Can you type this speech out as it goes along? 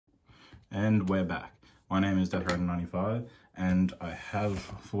And we're back. My name is Deathrider95 and I have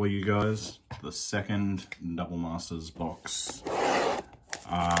for you guys the second Double Masters box.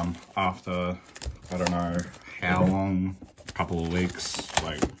 After, I don't know how long, a couple of weeks,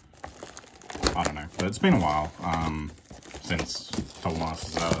 like, I don't know, but it's been a while since Double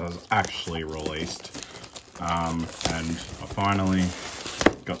Masters has actually released. And I finally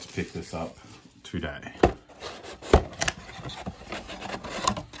got to pick this up today.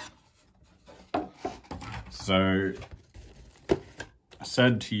 So, I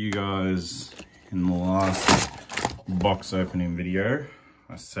said to you guys in the last box opening video,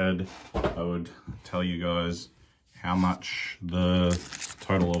 I said I would tell you guys how much the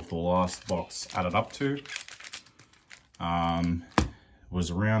total of the last box added up to. It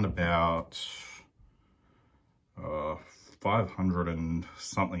was around about 500 and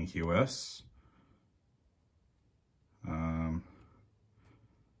something US.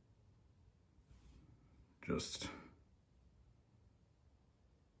 Just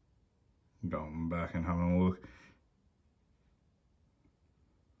going back and having a look.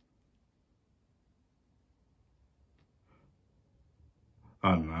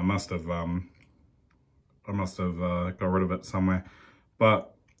 I don't know, I must have got rid of it somewhere.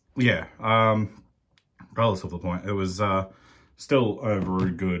 But yeah, regardless of the point, it was still over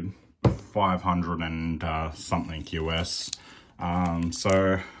a good 500 and something US.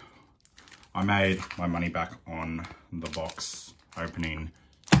 So I made my money back on the box opening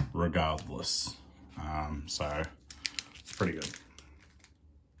regardless. So it's pretty good.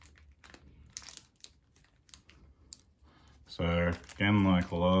 So again, like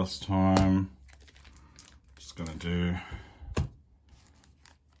last time, just gonna do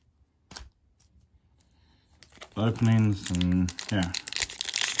openings and yeah.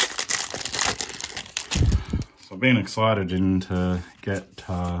 So I've been excited to get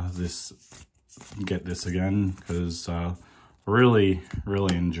this again because I really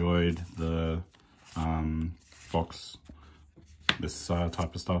enjoyed the box, this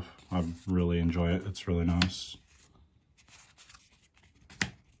type of stuff. I really enjoy it. It's really nice.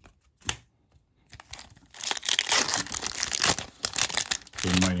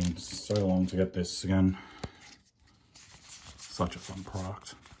 Been waiting so long to get this again. Such a fun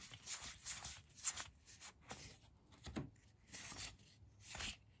product.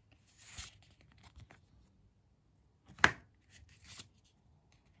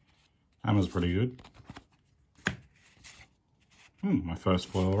 Hammer's pretty good. My first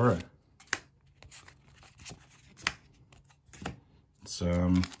foil rare. It's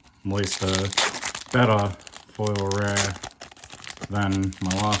at least a better foil rare than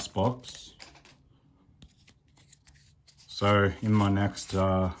my last box. So in my next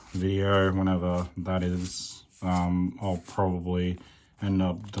video, whenever that is, I'll probably end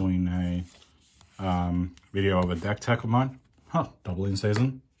up doing a video of a deck tech of mine. Double in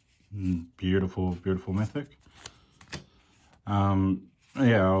season. Beautiful mythic. Yeah,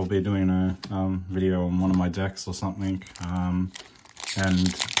 I'll be doing a video on one of my decks or something. And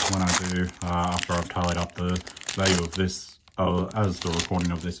when I do, after I've tallied up the value of this, as the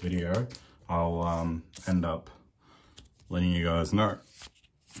recording of this video, I'll end up letting you guys know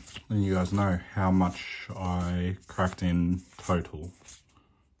how much I cracked in total.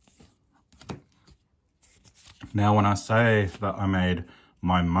 Now, when I say that I made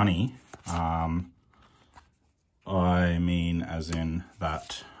my money, I mean as in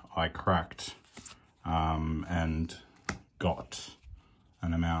that I cracked and got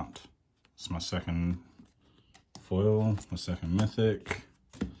an amount. It's my second foil, my second mythic.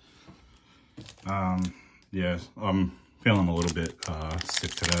 Yeah, I'm feeling a little bit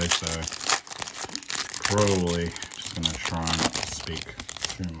sick today, so probably just gonna try and not speak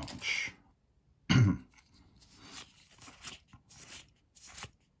too much.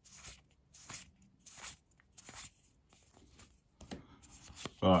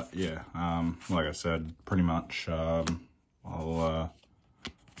 But yeah, like I said, pretty much I'll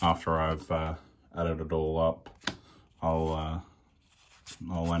after I've added it all up, I'll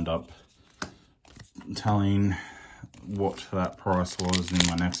end up telling what that price was in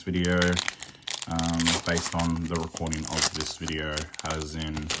my next video, based on the recording of this video, as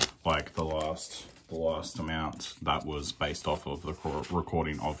in like the last amount that was based off of the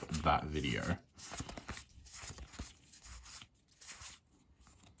recording of that video.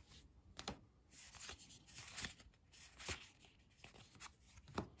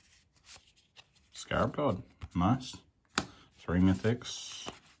 Scarab God, nice. 3 mythics.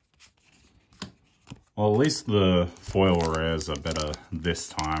 Well, at least the foil rares are better this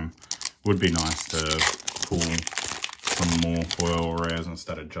time. Would be nice to pull some more foil rares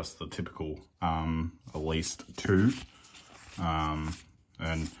instead of just the typical at least 2.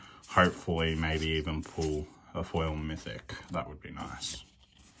 And hopefully maybe even pull a foil mythic. That would be nice.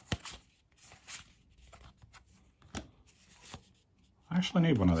 I actually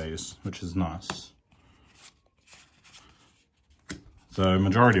need one of these, which is nice. So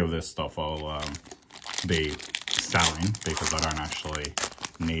majority of this stuff I'll be selling because I don't actually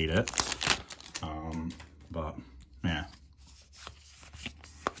need it. But yeah.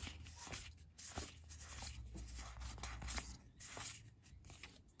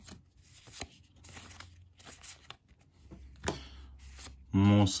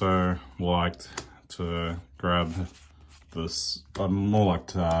 I'm also liked to grab this. It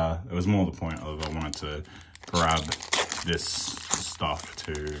was more the point of I wanted to grab this stuff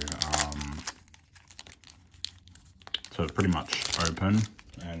to pretty much open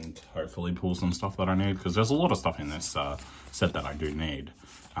and hopefully pull some stuff that I need, because there's a lot of stuff in this set that I do need,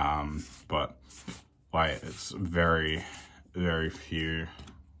 but like it's very, very few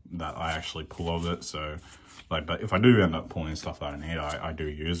that I actually pull of it. So like, but if I do end up pulling stuff that I need, I do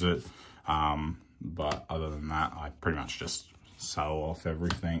use it. But other than that, I pretty much just sell off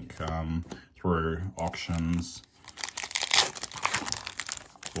everything through auctions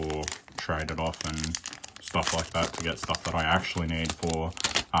or trade it off and stuff like that to get stuff that I actually need for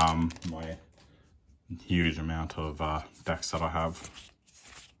my huge amount of decks that I have.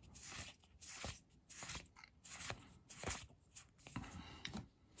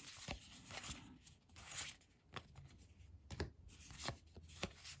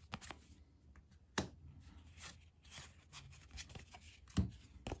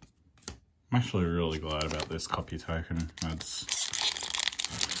 I'm actually really glad about this copy token. It's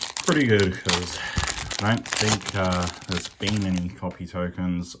pretty good because I don't think there's been any copy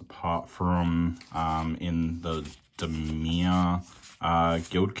tokens apart from in the Dimir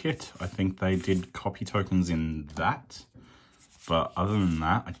guild kit. I think they did copy tokens in that, but other than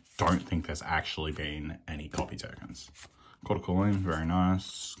that, I don't think there's actually been any copy tokens. Quarter coin, very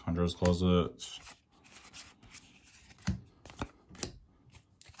nice. Conjurer's Closet.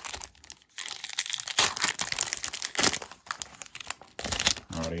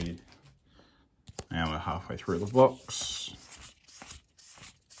 Alrighty, now we're halfway through the box.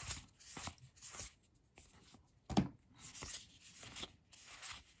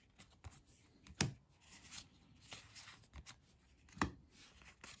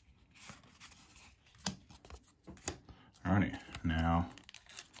 Alrighty, now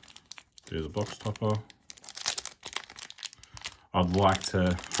do the box topper. I'd like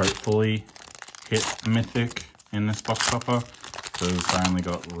to hopefully hit Mythic in this box topper, because I only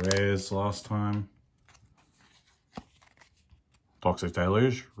got rares last time. Toxic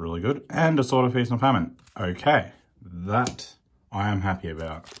Deluge, really good. And a Sword of Feast and Famine. Okay, that I am happy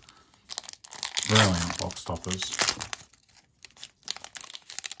about. Brilliant box toppers.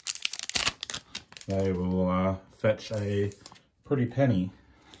 They will fetch a pretty penny.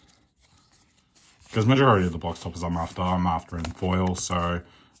 Because majority of the box toppers I'm after in foil, so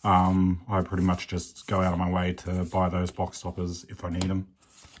I pretty much just go out of my way to buy those box toppers if I need them.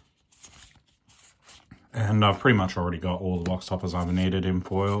 And I've pretty much already got all the box toppers I've needed in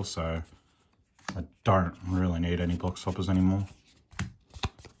foil, so I don't really need any box toppers anymore.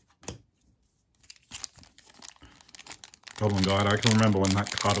 Goblin Guide, I can remember when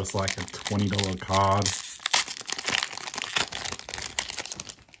that card was like a $20 card.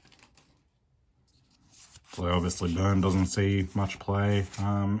 So obviously Burn doesn't see much play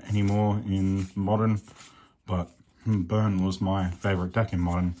anymore in Modern, but Burn was my favourite deck in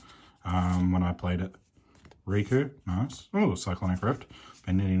Modern when I played it. Riku, nice. Oh, Cyclonic Rift.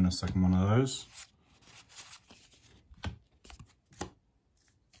 Been needing a second one of those.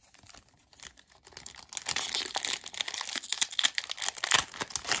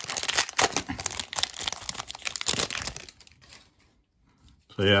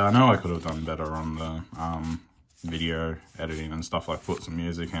 So yeah, I know I could have done better on the video editing and stuff, like put some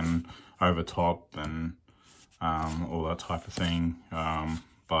music in over top and all that type of thing,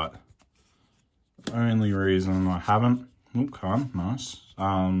 but the only reason I haven't, nice,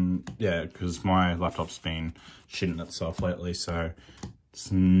 yeah, because my laptop's been shitting itself lately, so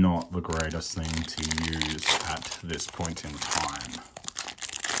it's not the greatest thing to use at this point in time.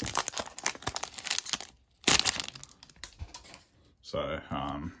 So,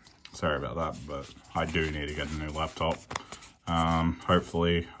 sorry about that, but I do need to get a new laptop.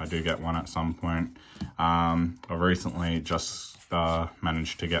 Hopefully I do get one at some point. I've recently just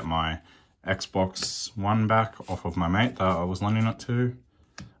managed to get my Xbox One back off of my mate that I was lending it to.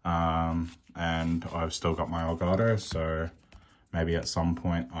 and I've still got my Elgato, so maybe at some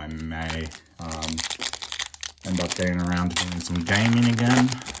point I may end up getting around to doing some gaming again,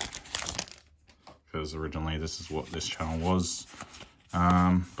 because originally this is what this channel was.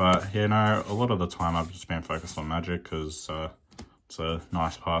 But you know, a lot of the time I've just been focused on Magic, because it's a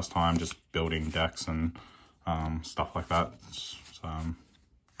nice pastime, just building decks and stuff like that. So,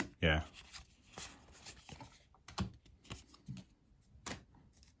 yeah.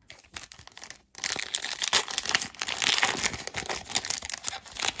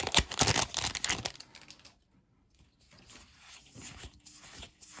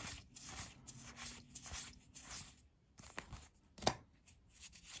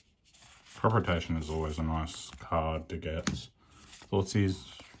 Crop Rotation is always a nice card to get. Thoughtseize.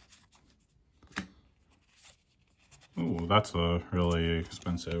 Oh, that's a really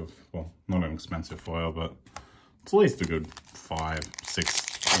expensive, well, not an expensive foil, but it's at least a good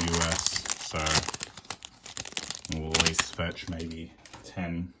 5-6 US. So we'll at least fetch maybe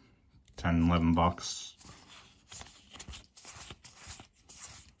 10-11 bucks.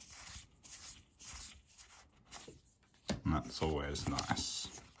 And that's always nice.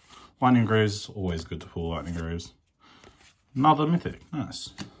 Lightning Greaves, always good to pull Lightning Greaves. Another Mythic,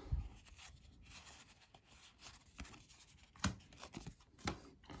 nice.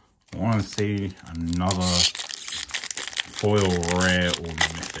 I want to see another foil rare or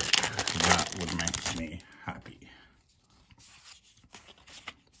mythic. That would make me happy.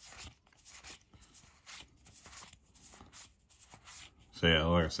 So yeah,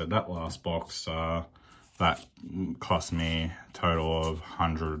 like I said, that last box, that cost me a total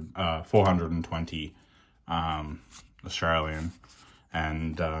of 420 Australian,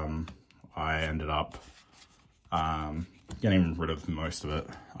 and I ended up getting rid of most of it,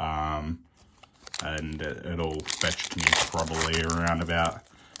 and it all fetched me probably around about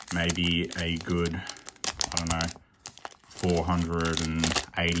maybe a good, I don't know,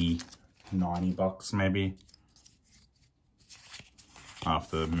 480, 90 bucks maybe,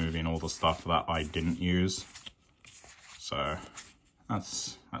 after moving all the stuff that I didn't use. So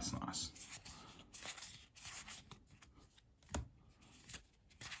that's nice.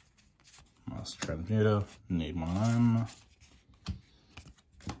 Master Transmuter, need one of them.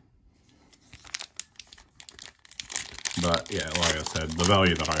 But yeah, like I said, the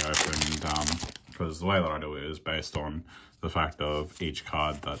value that I opened, because the way that I do it is based on the fact of each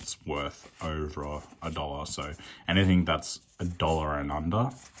card that's worth over $1. So anything that's $1 and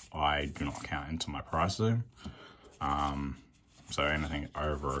under, I do not count into my pricing. So anything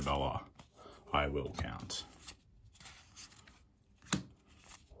over $1, I will count.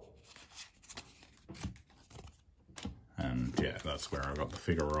 And yeah, that's where I got the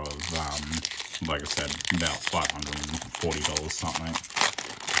figure of, like I said, about $540 something.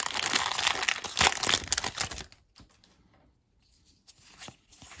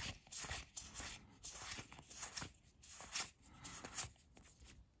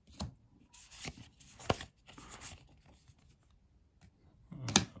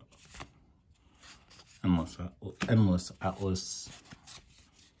 Endless Atlas.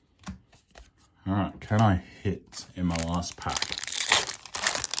 Alright, can I hit in my last pack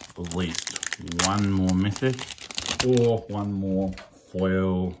at least one more mythic or one more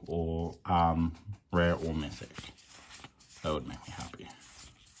foil or rare or mythic? That would make me happy.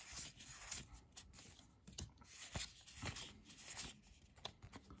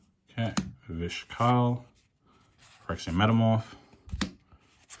 Okay, Vish Kyle, Phyrexian Metamorph,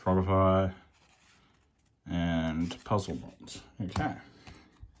 Frogify, and Puzzlemons. Okay.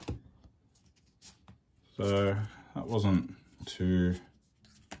 So that wasn't too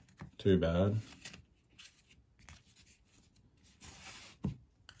bad.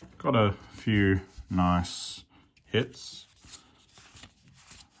 Got a few nice hits.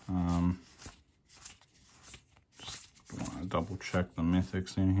 Just want to double check the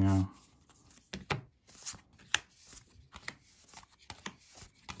mythics in here.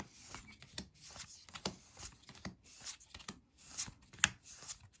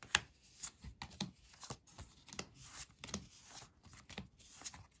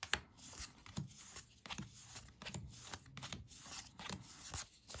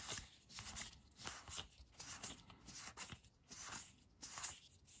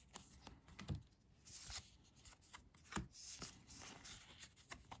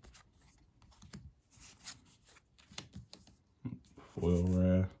 Foil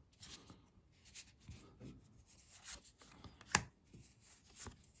rare.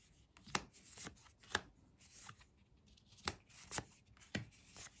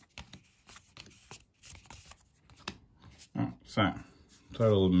 Oh, so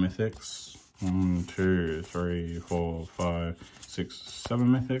total of mythics 1, 2, 3, 4, 5, 6, 7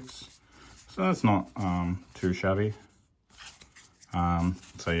 mythics. So that's not too shabby.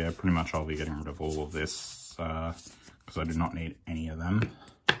 So yeah, pretty much I'll be getting rid of all of this because I do not need any of them.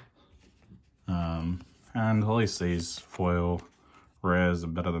 And at least these foil rares are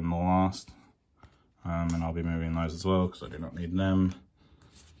better than the last. And I'll be moving those as well because I do not need them.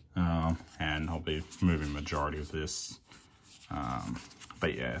 And I'll be moving majority of this.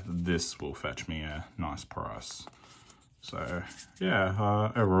 But yeah, this will fetch me a nice price. So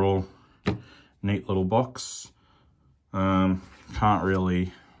yeah, overall, neat little box. Can't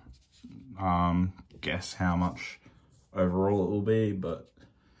really guess how much overall it will be, but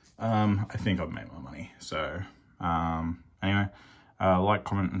I think I've made my money. So anyway, like,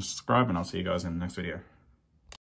 comment, and subscribe, and I'll see you guys in the next video.